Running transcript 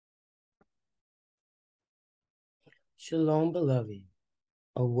Shalom, beloved.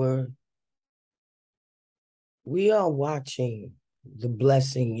 A word. We are watching the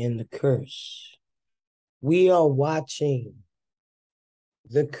blessing and the curse. We are watching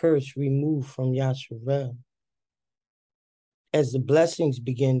the curse removed from Yasharel as the blessings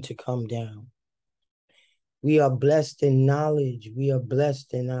begin to come down. We are blessed in knowledge. We are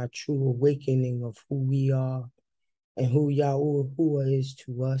blessed in our true awakening of who we are and who Yahuwah is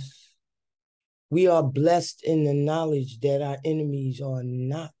to us. We are blessed in the knowledge that our enemies are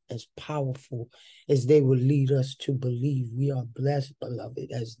not as powerful as they would lead us to believe. We are blessed,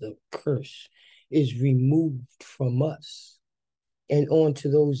 beloved, as the curse is removed from us and onto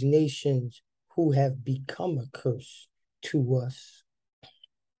those nations who have become a curse to us.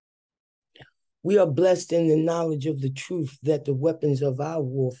 We are blessed in the knowledge of the truth that the weapons of our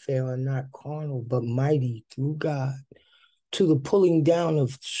warfare are not carnal, but mighty through God to the pulling down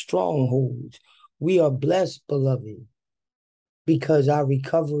of strongholds. We are blessed, beloved, because our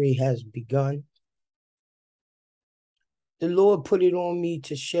recovery has begun. The Lord put it on me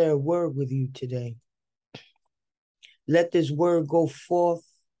to share a word with you today. Let this word go forth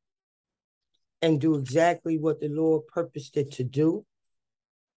and do exactly what the Lord purposed it to do.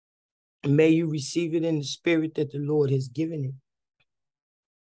 May you receive it in the spirit that the Lord has given it.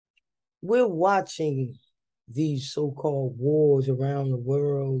 We're watching these so-called wars around the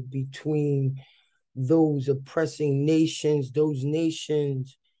world between those oppressing nations, those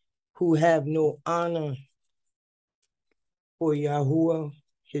nations who have no honor for Yahuwah,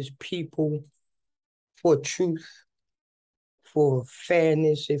 his people, for truth, for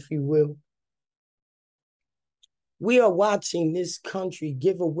fairness, if you will. We are watching this country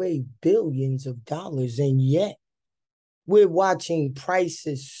give away billions of dollars, and yet we're watching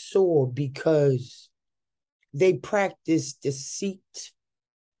prices soar because they practice deceit.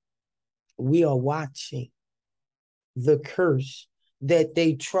 We are watching the curse that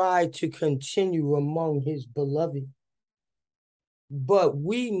they try to continue among his beloved. But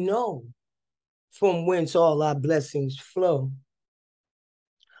we know from whence all our blessings flow.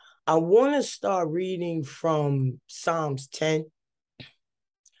 I want to start reading from Psalms 10.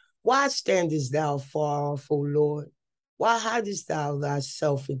 Why standest thou far off, O Lord? Why hidest thou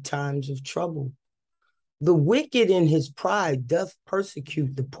thyself in times of trouble? The wicked in his pride doth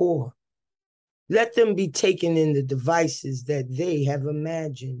persecute the poor. Let them be taken in the devices that they have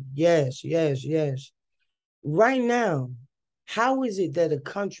imagined. Yes, yes, yes. Right now, how is it that a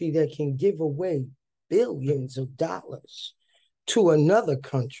country that can give away billions of dollars to another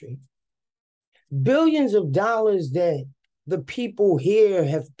country, billions of dollars that the people here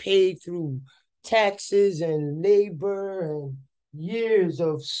have paid through taxes and labor and years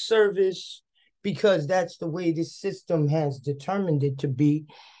of service, because that's the way the system has determined it to be,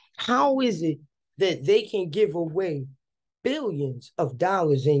 how is it that they can give away billions of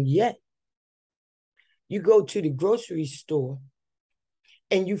dollars and yet you go to the grocery store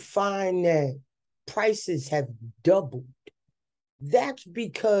and you find that prices have doubled? That's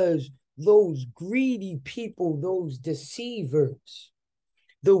because those greedy people, those deceivers,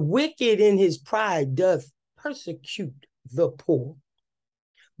 the wicked in his pride doth persecute the poor.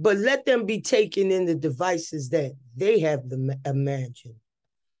 But let them be taken in the devices that they have imagined.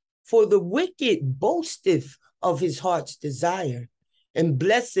 For the wicked boasteth of his heart's desire, and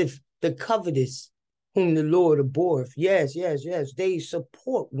blesseth the covetous, whom the Lord abhorreth. Yes, yes, yes. They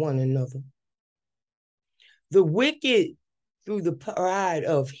support one another. The wicked, through the pride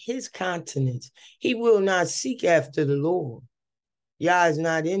of his countenance, he will not seek after the Lord. Yah is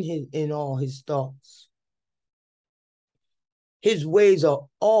not in all his thoughts. His ways are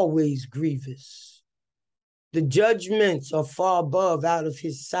always grievous. The judgments are far above out of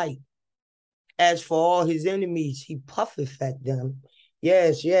his sight. As for all his enemies, he puffeth at them.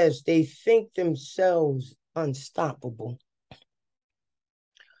 Yes, yes, they think themselves unstoppable.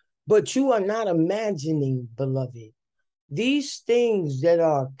 But you are not imagining, beloved, these things that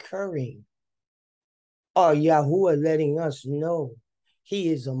are occurring are Yahuwah letting us know he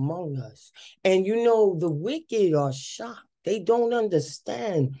is among us. And you know, the wicked are shocked. They don't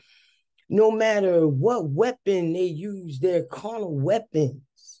understand. No matter what weapon they use, their carnal weapons,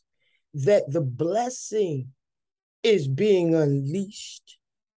 that the blessing is being unleashed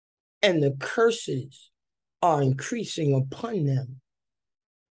and the curses are increasing upon them.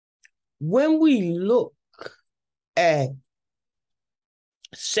 When we look at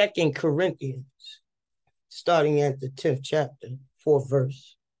 2 Corinthians, starting at the 10th chapter, 4th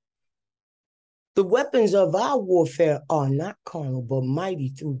verse, the weapons of our warfare are not carnal, but mighty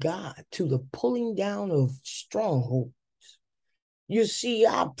through God to the pulling down of strongholds. You see,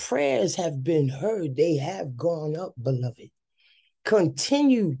 our prayers have been heard. They have gone up, beloved.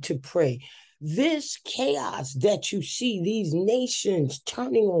 Continue to pray. This chaos that you see, these nations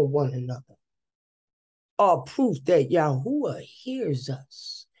turning on one another, are proof that Yahuwah hears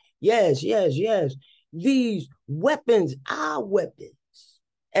us. Yes, yes, yes. These weapons are weapons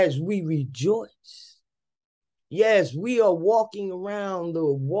as we rejoice. Yes, we are walking around the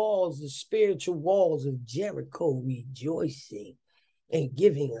walls, the spiritual walls of Jericho, rejoicing and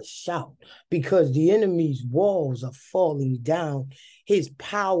giving a shout because the enemy's walls are falling down. His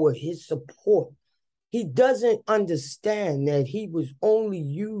power, his support. He doesn't understand that he was only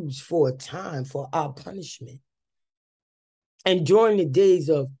used for a time for our punishment. And during the days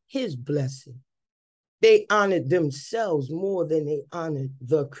of his blessing, they honored themselves more than they honored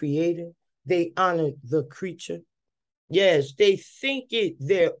the creator. They honored the creature. Yes, they think it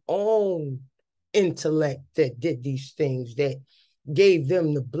their own intellect that did these things, that gave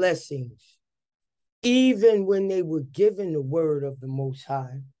them the blessings, even when they were given the word of the Most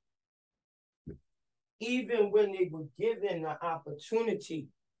High, even when they were given the opportunity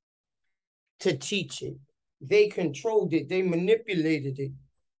to teach it. They controlled it, they manipulated it.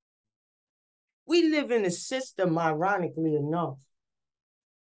 We live in a system, ironically enough,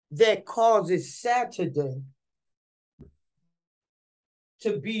 that causes Saturday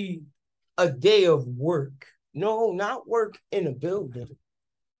to be a day of work. No, not work in a building.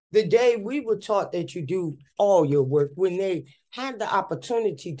 The day we were taught that you do all your work, when they had the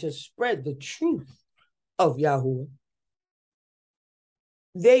opportunity to spread the truth of Yahuwah,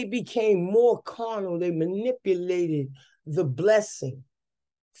 they became more carnal. They manipulated the blessing,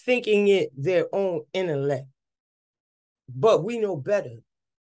 thinking it their own intellect. But we know better.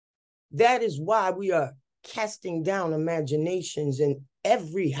 That is why we are casting down imaginations and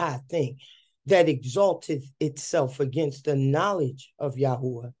every high thing that exalteth itself against the knowledge of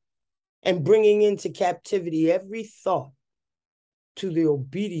Yahuwah, and bringing into captivity every thought to the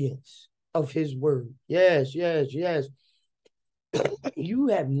obedience of his word. Yes, yes, yes. You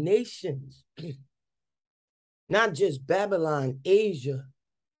have nations, not just Babylon, Asia.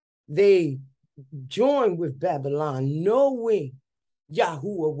 They joined with Babylon, knowing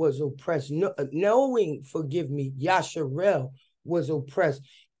Yahuwah was oppressed, knowing, forgive me, Yasharel was oppressed,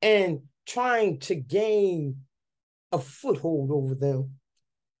 and trying to gain a foothold over them.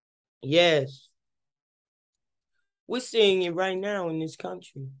 Yes. We're seeing it right now in this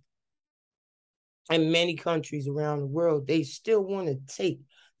country. And many countries around the world, they still want to take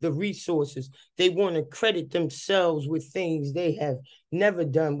the resources. They want to credit themselves with things they have never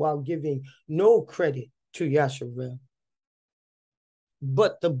done while giving no credit to Yasharel.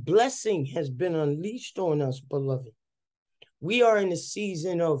 But the blessing has been unleashed on us, beloved. We are in a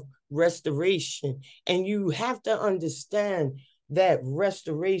season of restoration, and you have to understand that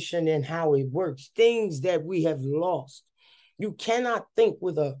restoration and how it works, things that we have lost. You cannot think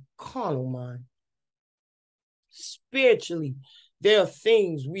with a carnal mind. Spiritually, there are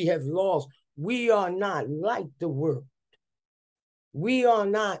things we have lost. We are not like the world. We are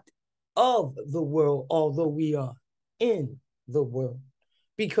not of the world, although we are in the world,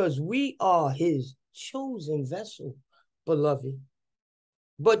 because we are his chosen vessel, beloved.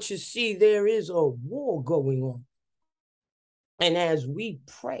 But you see, there is a war going on. And as we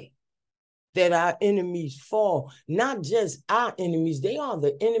pray that our enemies fall, not just our enemies, they are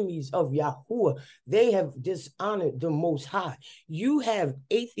the enemies of Yahuwah. They have dishonored the Most High. You have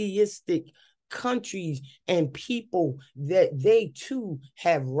atheistic countries and people that they too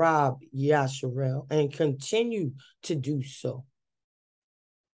have robbed Yasharel and continue to do so.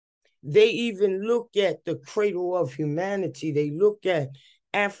 They even look at the cradle of humanity. They look at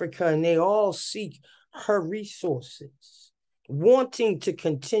Africa and they all seek her resources, wanting to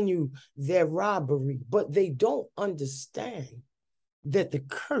continue their robbery, but they don't understand that the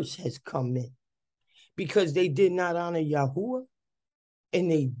curse has come in because they did not honor Yahuwah and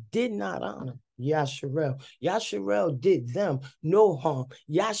they did not honor Yasharel. Yasharel did them no harm.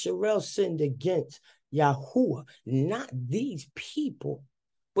 Yasharel sinned against Yahuwah, not these people,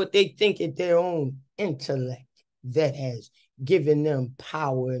 but they think it their own intellect that has given them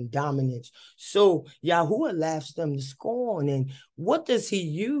power and dominance. So Yahuwah laughs them to scorn. And what does he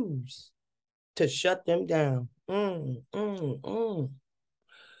use to shut them down?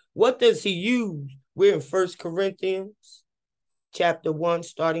 What does he use? We're in 1 Corinthians chapter 1,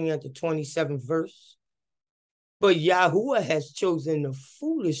 starting at the 27th verse. But Yahuwah has chosen the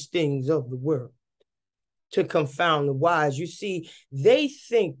foolish things of the world to confound the wise. You see, they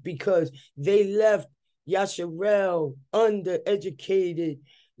think because they left Yasharel undereducated,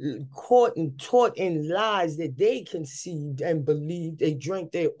 caught and taught in lies that they conceived and believed. They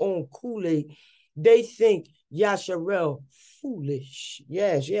drank their own Kool-Aid. They think Yasharel foolish.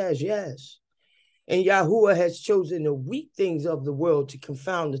 Yes, yes, yes. And Yahuwah has chosen the weak things of the world to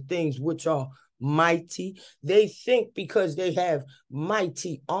confound the things which are mighty. They think because they have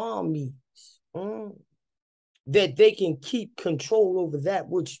mighty armies, that they can keep control over that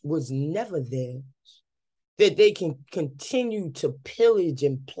which was never theirs, that they can continue to pillage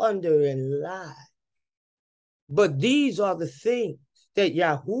and plunder and lie. But these are the things that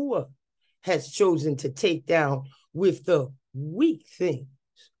Yahuwah has chosen to take down with the weak things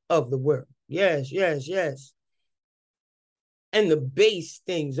of the world. Yes, yes, yes. And the base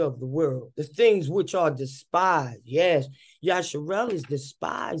things of the world, the things which are despised. Yes, Yasharel is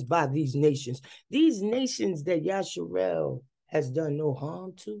despised by these nations. These nations that Yasharel has done no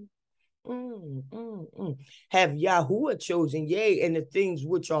harm to. Have Yahuwah chosen, yea, and the things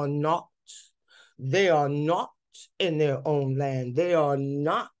which are not, they are not in their own land. They are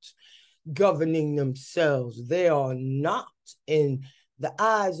not governing themselves. They are not in the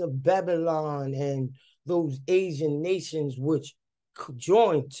eyes of Babylon and those Asian nations which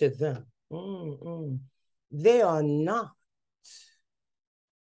join to them. They are not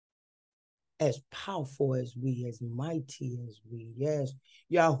as powerful as we, as mighty as we. Yes,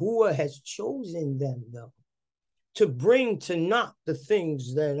 Yahuwah has chosen them, though, to bring to naught the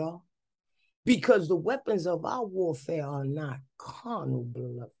things that are, because the weapons of our warfare are not carnal,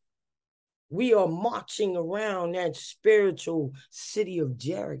 beloved. We are marching around that spiritual city of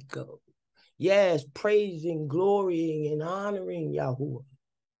Jericho. Yes, praising, glorying, and honoring Yahuwah,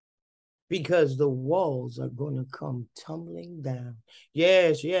 because the walls are going to come tumbling down.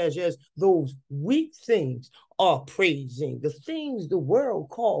 Yes, yes, yes. Those weak things are praising. The things the world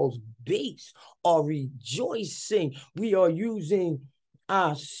calls base are rejoicing. We are using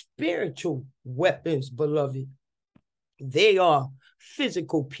our spiritual weapons, beloved. They are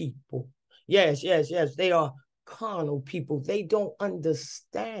physical people. Yes, yes, yes. They are carnal people. They don't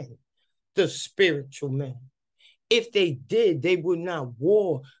understand the spiritual man. If they did, they would not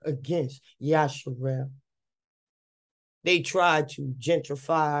war against Yasharel. They tried to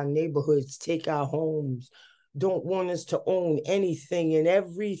gentrify our neighborhoods, take our homes, don't want us to own anything, and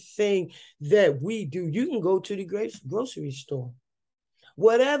everything that we do. You can go to the grocery store.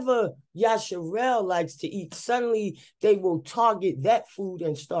 Whatever Yasharel likes to eat, suddenly they will target that food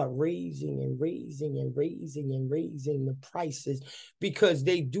and start raising and raising and raising and raising the prices, because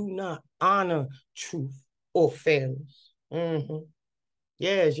they do not honor truth or fairness.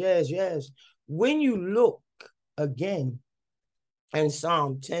 Yes, yes, yes. When you look again in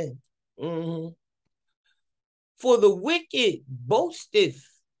Psalm 10, for the wicked boasteth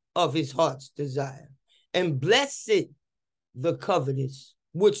of his heart's desire, and blessed the covetous,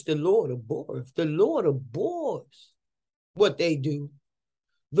 which the Lord abhorreth. The Lord abhors what they do.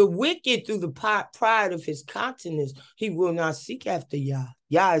 The wicked, through the pride of his countenance, he will not seek after Yah.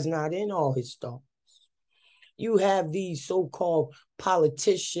 Yah is not in all his thoughts. You have these so-called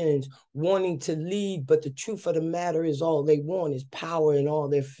politicians wanting to lead, but the truth of the matter is all they want is power, and all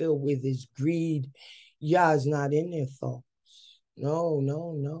they're filled with is greed. Yah is not in their thoughts. No,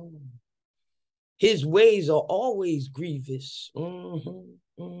 no, no. His ways are always grievous.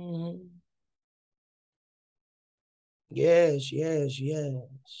 Yes, yes, yes.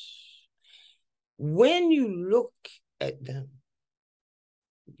 When you look at them,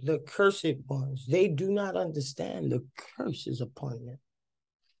 the cursed ones, they do not understand the curses upon them.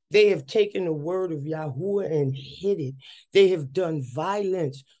 They have taken the word of Yahuwah and hid it. They have done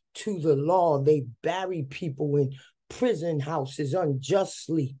violence to the law. They bury people in prison houses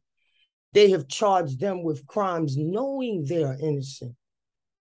unjustly. They have charged them with crimes knowing they are innocent.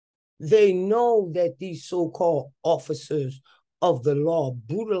 They know that these so-called officers of the law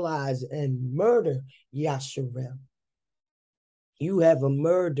brutalize and murder Yasharel. You have a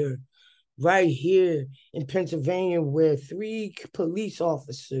murder right here in Pennsylvania where 3 police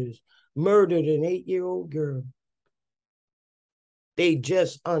officers murdered an 8-year-old girl. They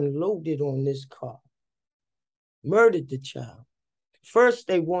just unloaded on this car, murdered the child. First,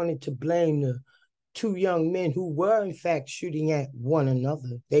 they wanted to blame the 2 young men who were, in fact, shooting at one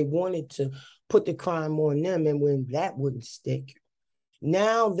another. They wanted to put the crime on them, and when that wouldn't stick,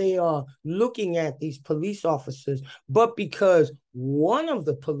 now they are looking at these police officers, but because one of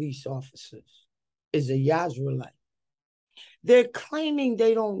the police officers is a Yazraelite, they're claiming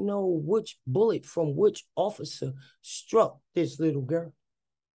they don't know which bullet from which officer struck this little girl.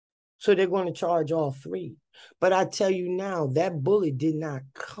 So they're going to charge all 3. But I tell you now, that bullet did not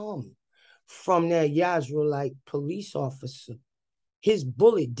come from that Yazraelite police officer. His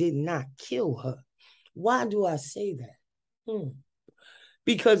bullet did not kill her. Why do I say that?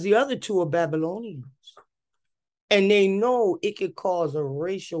 Because the other two are Babylonians. And they know it could cause a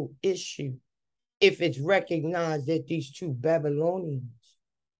racial issue if it's recognized that these two Babylonians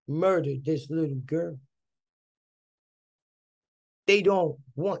murdered this little girl. They don't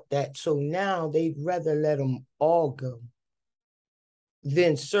want that. So now they'd rather let them all go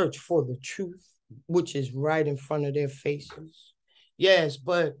than search for the truth, which is right in front of their faces. Yes,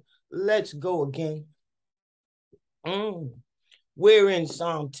 but let's go again. We're in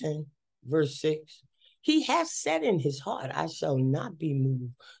Psalm 10, verse 6. He hath said in his heart, I shall not be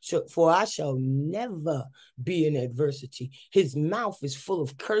moved, for I shall never be in adversity. His mouth is full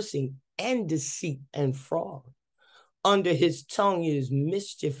of cursing and deceit and fraud. Under his tongue is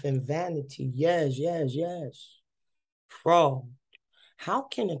mischief and vanity. Yes, yes, yes. Fraud. How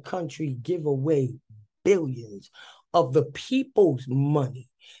can a country give away billions of the people's money?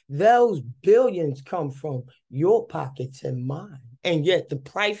 Those billions come from your pockets and mine. And yet the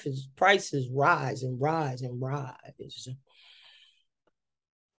prices rise and rise and rise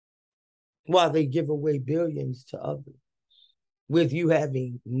while they give away billions to others with you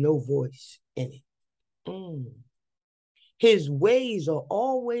having no voice in it. His ways are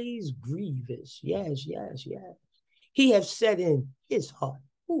always grievous. Yes, yes, yes. He has said in his heart,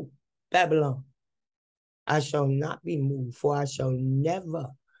 Babylon, I shall not be moved, for I shall never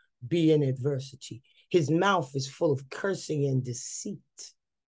be in adversity. His mouth is full of cursing and deceit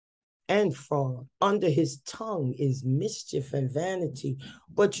and fraud. Under his tongue is mischief and vanity.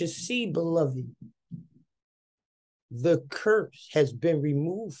 But you see, beloved, the curse has been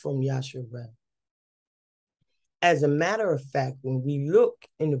removed from Yasharel. As a matter of fact, when we look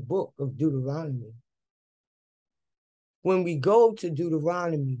in the book of Deuteronomy, when we go to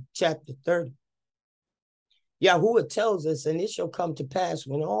Deuteronomy chapter 30, Yahuwah tells us, and it shall come to pass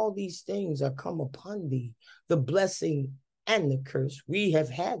when all these things are come upon thee, the blessing and the curse. We have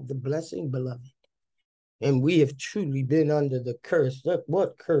had the blessing, beloved, and we have truly been under the curse. Look,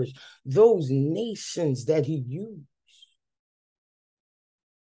 what curse? Those nations that he used,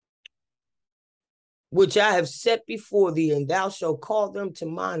 which I have set before thee, and thou shalt call them to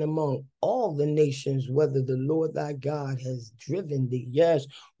mind among all the nations, whether the Lord thy God has driven thee. Yes,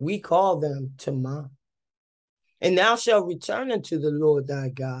 we call them to mind. And thou shalt return unto the Lord thy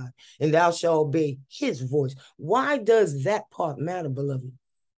God, and thou shalt obey his voice. Why does that part matter, beloved?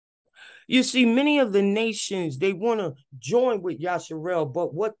 You see, many of the nations, they want to join with Yasharel,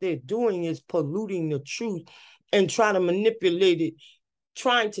 but what they're doing is polluting the truth and trying to manipulate it,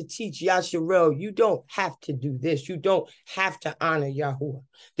 trying to teach Yasharel, you don't have to do this. You don't have to honor Yahuwah.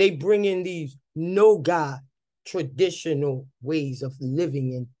 They bring in these no God, traditional ways of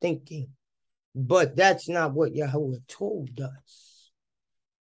living and thinking. But that's not what Yahuwah told us.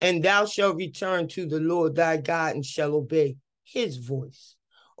 And thou shalt return to the Lord thy God and shall obey his voice,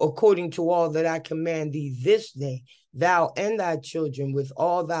 according to all that I command thee this day, thou and thy children with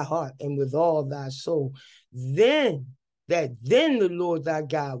all thy heart and with all thy soul. Then the Lord thy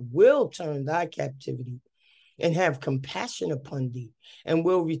God will turn thy captivity and have compassion upon thee, and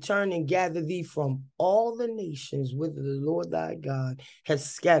will return and gather thee from all the nations whither the Lord thy God has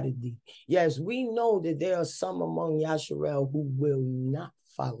scattered thee. Yes, we know that there are some among Yasharel who will not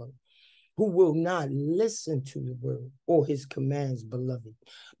follow, who will not listen to the word or his commands, beloved.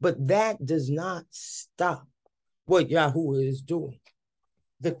 But that does not stop what Yahuwah is doing.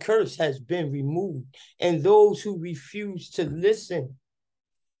 The curse has been removed, and those who refuse to listen,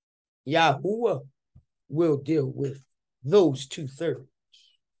 Yahuwah will deal with those 2/3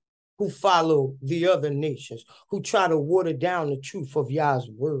 who follow the other nations, who try to water down the truth of Yah's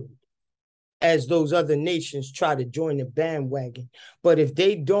word as those other nations try to join the bandwagon. But if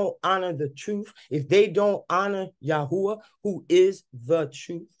they don't honor the truth, if they don't honor Yahuwah, who is the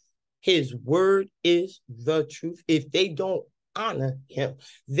truth, his word is the truth, if they don't honor him,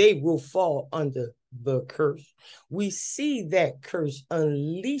 they will fall under the curse. We see that curse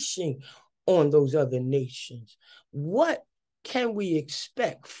unleashing on those other nations. What can we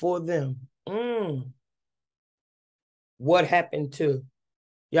expect for them? What happened to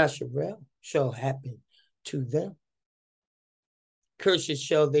Yasharel shall happen to them. Curses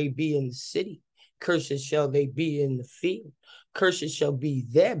shall they be in the city. Curses shall they be in the field. Curses shall be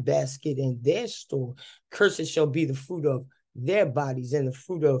their basket and their store. Curses shall be the fruit of their bodies and the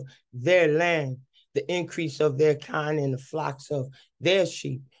fruit of their land, the increase of their kind and the flocks of their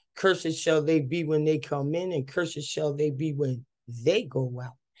sheep. Curses shall they be when they come in, and curses shall they be when they go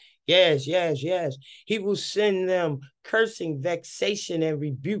out. Yes, yes, yes. He will send them cursing, vexation, and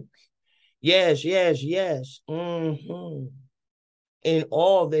rebuke. Yes, yes, yes. in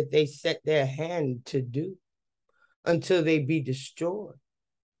all that they set their hand to do, until they be destroyed,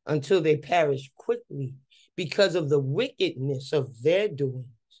 until they perish quickly, because of the wickedness of their doings,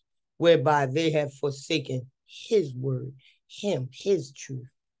 whereby they have forsaken his word, his truth.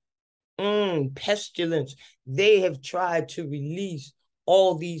 Pestilence. They have tried to release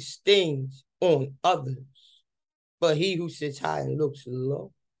all these things on others, but he who sits high and looks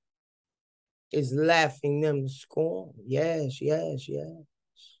low is laughing them to scorn. Yes, yes, yes.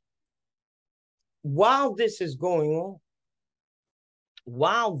 While this is going on,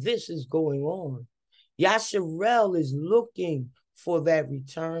 Yasharel is looking for that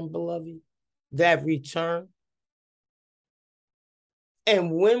return, beloved, that return.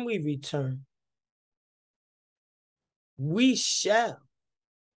 And when we return, we shall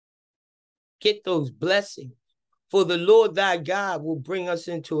get those blessings. For the Lord thy God will bring us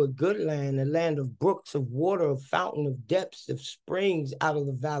into a good land, a land of brooks, of water, of fountain, of depths, of springs out of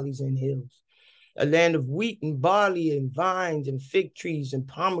the valleys and hills, a land of wheat and barley and vines and fig trees and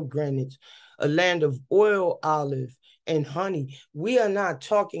pomegranates, a land of oil, olive, and honey. We are not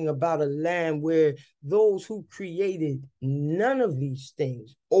talking about a land where those who created none of these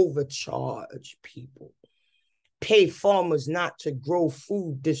things overcharge people, pay farmers not to grow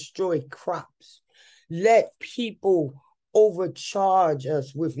food, destroy crops, let people overcharge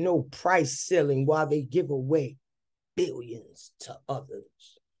us with no price ceiling while they give away billions to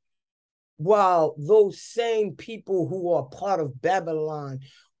others. While those same people who are part of Babylon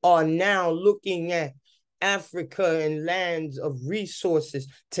are now looking at Africa and lands of resources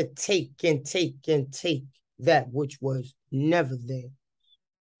to take and take and take that which was never there.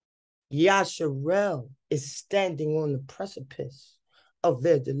 Yasharel is standing on the precipice of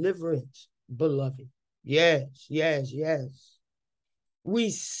their deliverance, beloved. Yes, yes, yes. We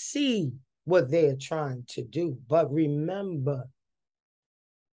see what they're trying to do, but remember,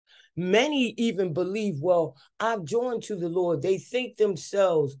 many even believe, well, I've joined to the Lord. They think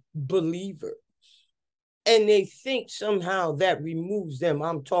themselves believers. And they think somehow that removes them.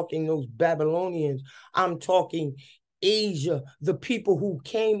 I'm talking those Babylonians. I'm talking Asia, the people who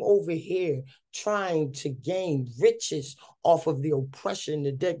came over here trying to gain riches off of the oppression,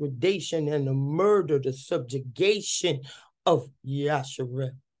 the degradation, and the murder, the subjugation of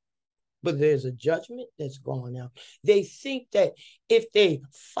Yasharel. But there's a judgment that's going out. They think that if they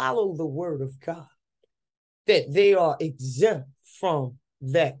follow the word of God, that they are exempt from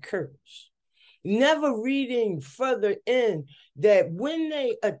that curse. Never reading further in that when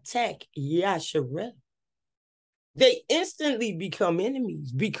they attack Yasharel, they instantly become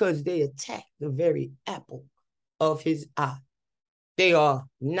enemies because they attack the very apple of his eye. They are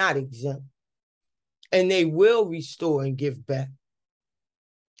not exempt, and they will restore and give back.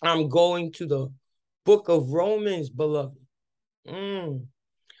 I'm going to the book of Romans, beloved.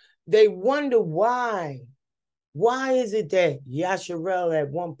 They wonder why. Why is it that Yasharel at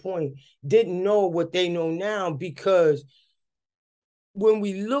one point didn't know what they know now? Because when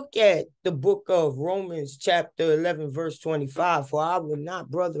we look at the book of Romans, chapter 11, verse 25, for I will not,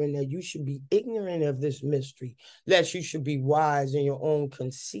 brethren, that you should be ignorant of this mystery, lest you should be wise in your own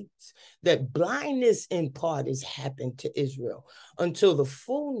conceits, that blindness in part has happened to Israel until the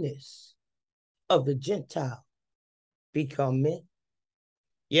fullness of the Gentile become men.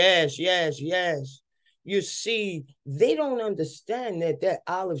 Yes, yes, yes. You see, they don't understand that that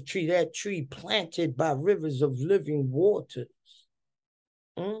olive tree, that tree planted by rivers of living waters,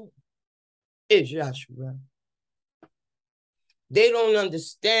 is Yasharel. They don't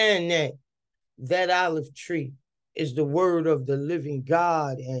understand that that olive tree is the word of the living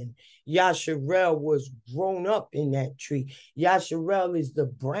God, and Yasharel was grown up in that tree. Yasharel is the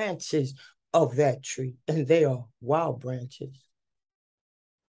branches of that tree, and they are wild branches.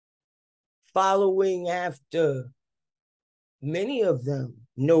 Following after, many of them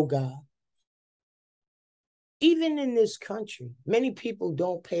know God. Even in this country, many people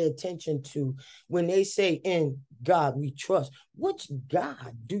don't pay attention to when they say, in God we trust. Which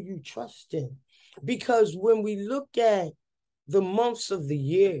God do you trust in? Because when we look at the months of the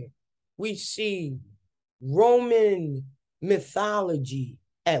year, we see Roman mythology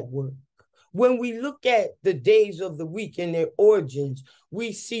at work. When we look at the days of the week and their origins,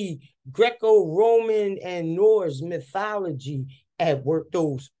 we see Greco-Roman and Norse mythology at work,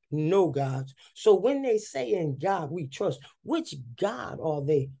 those no gods. So when they say in God we trust, which God are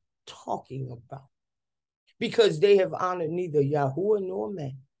they talking about? Because they have honored neither Yahuwah nor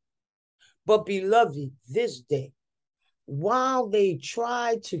man. But beloved, this day, while they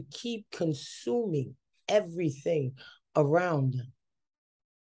try to keep consuming everything around them,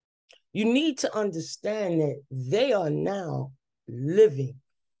 you need to understand that they are now living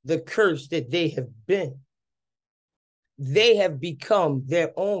the curse that they have been. They have become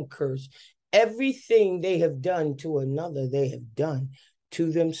their own curse. Everything they have done to another, they have done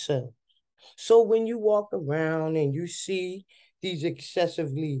to themselves. So when you walk around and you see these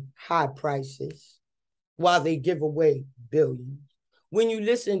excessively high prices while they give away billions, when you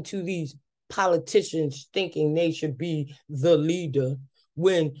listen to these politicians thinking they should be the leader,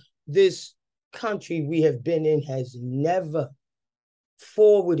 when this country we have been in has never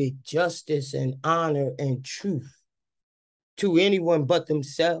forwarded justice and honor and truth to anyone but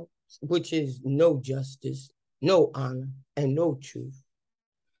themselves, which is no justice, no honor, and no truth.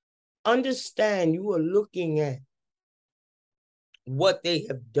 Understand you are looking at what they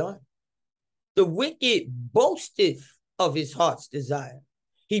have done. The wicked boasteth of his heart's desire.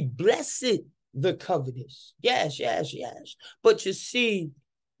 He blessed the covetous. Yes, yes, yes. But you see,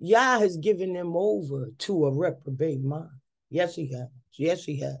 Yah has given them over to a reprobate mind. Yes, he has. Yes,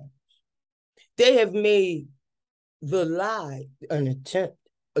 he has. They have made the lie an attempt,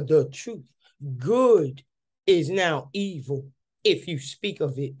 the truth. Good is now evil if you speak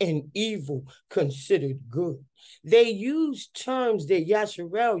of it, and evil considered good. They use terms that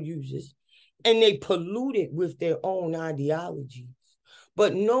Yasharel uses, and they pollute it with their own ideologies.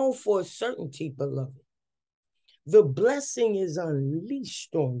 But know for certainty, beloved, the blessing is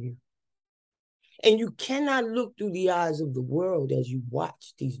unleashed on you. And you cannot look through the eyes of the world as you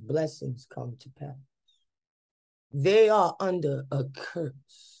watch these blessings come to pass. They are under a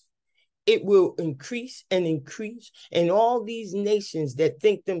curse. It will increase and increase. And all these nations that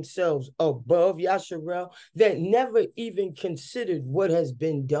think themselves above Yasharel, that never even considered what has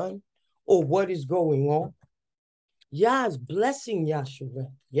been done or what is going on. Yah is blessing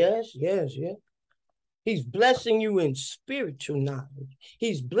Yasharel. Yes, yes, yes. He's blessing you in spiritual knowledge.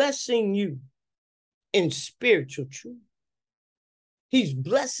 He's blessing you in spiritual truth. He's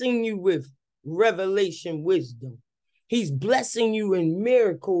blessing you with revelation wisdom. He's blessing you in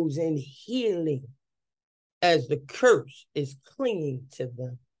miracles and healing as the curse is clinging to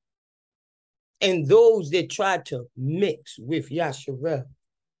them. And those that try to mix with Yasharel,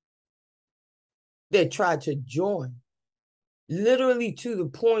 that try to join, literally to the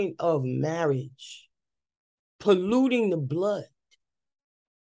point of marriage, polluting the blood,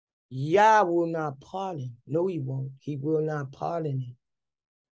 Yah will not pardon. No, he won't. He will not pardon it.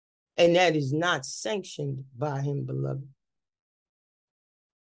 And that is not sanctioned by him, beloved.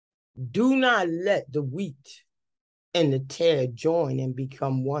 Do not let the wheat and the tare join and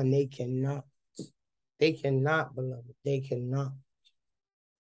become one. They cannot. They cannot, beloved. They cannot.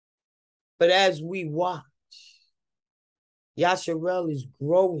 But as we watch, Yasharel is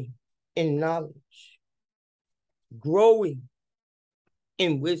growing in knowledge, growing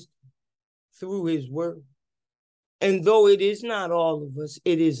in wisdom through his word. And though it is not all of us,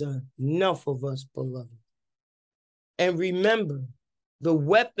 it is enough of us, beloved. And remember, the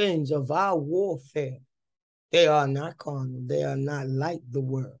weapons of our warfare, they are not carnal. They are not like the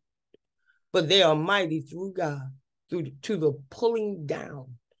world. But they are mighty through God, to the pulling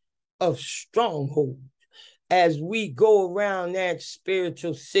down of strongholds. As we go around that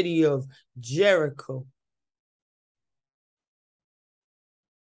spiritual city of Jericho,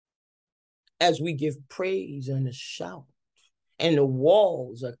 as we give praise and a shout, and the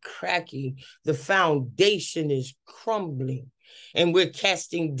walls are cracking, the foundation is crumbling, and we're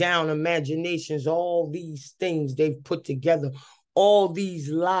casting down imaginations, all these things they've put together, all these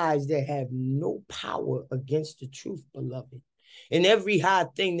lies that have no power against the truth, beloved. And every high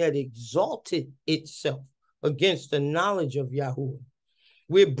thing that exalted itself against the knowledge of Yahuwah,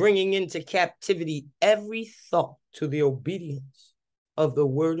 we're bringing into captivity every thought to the obedience of the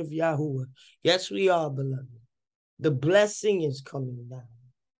word of Yahuwah. Yes, we are, beloved. The blessing is coming down.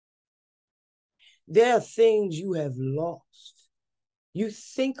 There are things you have lost. You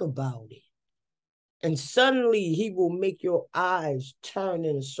think about it, and suddenly he will make your eyes turn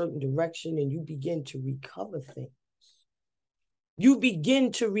in a certain direction and you begin to recover things. You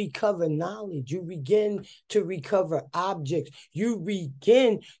begin to recover knowledge. You begin to recover objects. You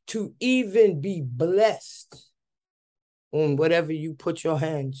begin to even be blessed on whatever you put your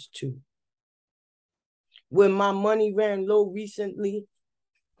hands to. When my money ran low recently,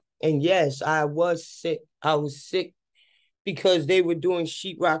 and yes, I was sick. I was sick because they were doing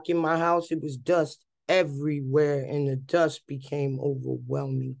sheetrock in my house. It was dust everywhere, and the dust became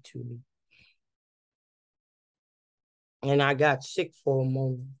overwhelming to me. And I got sick for a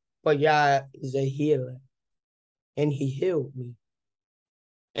moment. But Yah is a healer, and he healed me.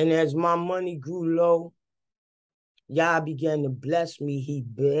 And as my money grew low, Yah began to bless me. He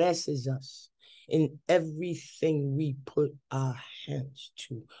blesses us in everything we put our hands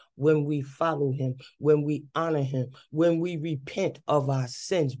to, when we follow him, when we honor him, when we repent of our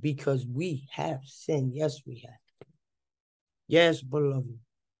sins, because we have sinned. Yes, we have. Yes, beloved.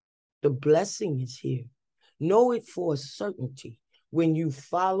 The blessing is here. Know it for a certainty. When you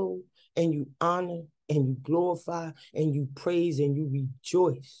follow and you honor and you glorify and you praise and you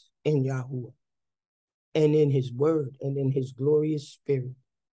rejoice in Yahuwah and in his word and in his glorious spirit.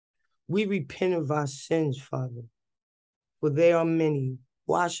 We repent of our sins, Father, for there are many.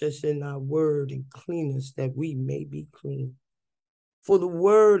 Wash us in thy word and clean us that we may be clean. For the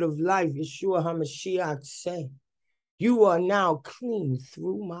word of life, Yeshua HaMashiach said, you are now clean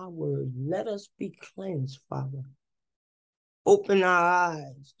through my word. Let us be cleansed, Father. Open our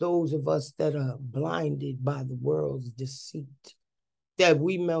eyes, those of us that are blinded by the world's deceit, that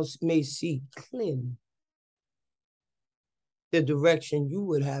we may see clearly the direction you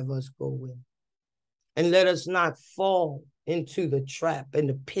would have us go in. And let us not fall into the trap and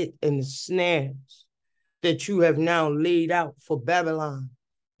the pit and the snares that you have now laid out for Babylon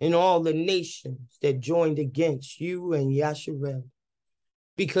and all the nations that joined against you and Yasharel,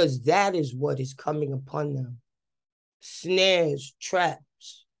 because that is what is coming upon them. Snares,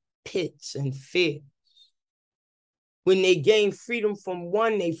 traps, pits, and fears. When they gain freedom from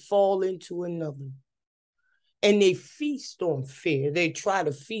one, they fall into another. And they feast on fear. They try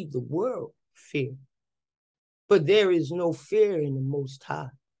to feed the world fear. But there is no fear in the Most High.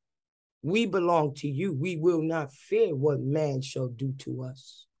 We belong to you. We will not fear what man shall do to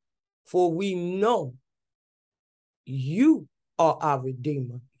us. For we know you are our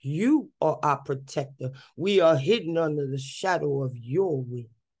Redeemer. You are our protector. We are hidden under the shadow of your wing.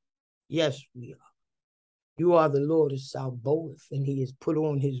 Yes, we are. You are the Lord of Sabaoth, and he has put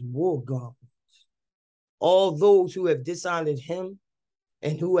on his war garments. All those who have dishonored him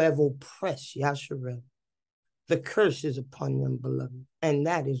and who have oppressed Yasharel, the curse is upon them, beloved. And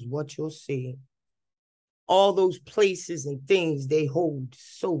that is what you're seeing. All those places and things they hold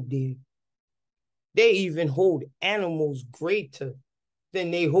so dear. They even hold animals greater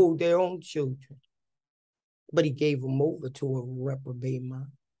than they hold their own children. But he gave them over to a reprobate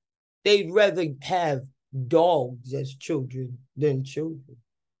mind. They'd rather have dogs as children than children.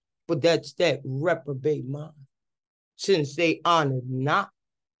 But that's that reprobate mind, since they honored not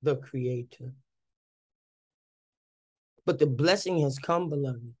the Creator. But the blessing has come,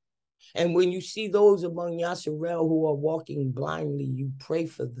 beloved. And when you see those among Yasharel who are walking blindly, you pray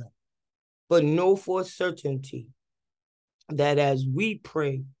for them. But know for certainty that as we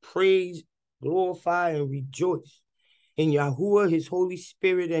pray, praise, glorify, and rejoice in Yahuwah, his Holy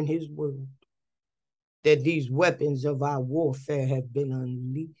Spirit, and his word, that these weapons of our warfare have been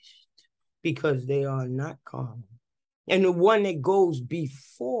unleashed, because they are not carnal. And the one that goes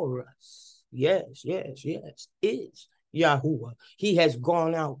before us, yes, is Yahuwah. He has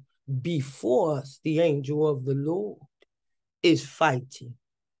gone out before us. The angel of the Lord is fighting.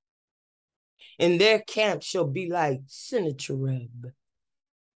 And their camp shall be like Sennacherib.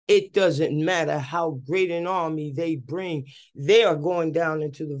 It doesn't matter how great an army they bring. They are going down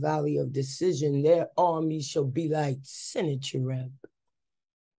into the valley of decision. Their army shall be like Sennacherib.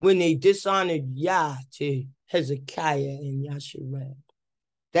 When they dishonored Yah to Hezekiah and Yasharel,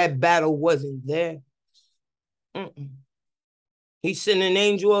 that battle wasn't there. He sent an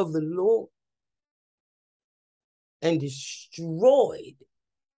angel of the Lord and destroyed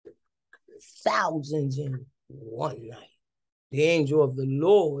thousands in one night. The angel of the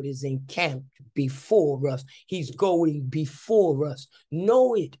Lord is encamped before us. He's going before us.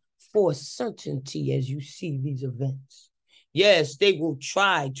 Know it for certainty as you see these events. Yes, they will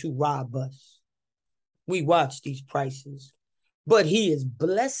try to rob us. We watch these prices, but he is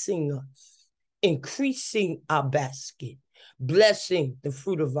blessing us, increasing our basket, blessing the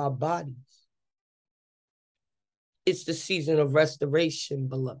fruit of our bodies. It's the season of restoration,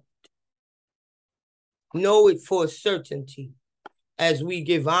 beloved. Know it for a certainty as we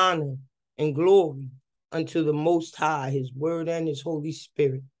give honor and glory unto the Most High, his word and his Holy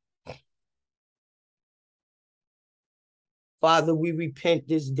Spirit. Father, we repent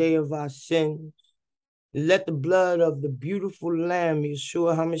this day of our sins. Let the blood of the beautiful Lamb,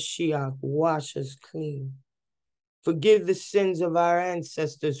 Yeshua HaMashiach, wash us clean. Forgive the sins of our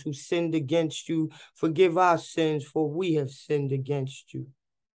ancestors who sinned against you. Forgive our sins, for we have sinned against you.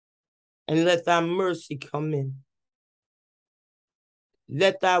 And let thy mercy come in.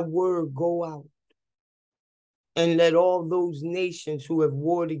 Let thy word go out. And let all those nations who have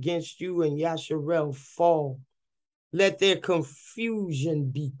warred against you and Yasharel fall. Let their confusion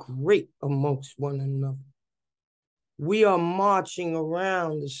be great amongst one another. We are marching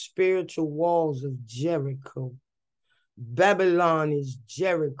around the spiritual walls of Jericho. Babylon is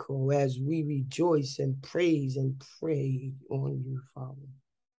Jericho as we rejoice and praise and pray on you, Father.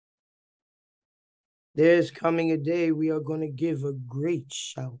 There's coming a day we are going to give a great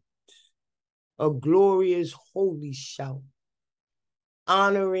shout, a glorious holy shout,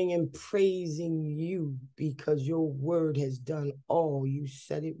 honoring and praising you because your word has done all you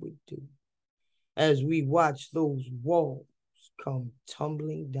said it would do. As we watch those walls come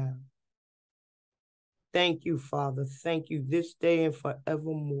tumbling down. Thank you, Father. Thank you this day and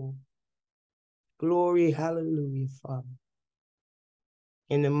forevermore. Glory, hallelujah, Father.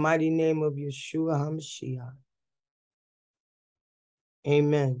 In the mighty name of Yeshua HaMashiach.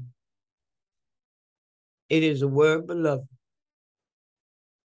 Amen. It is a word, beloved.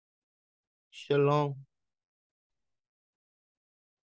 Shalom.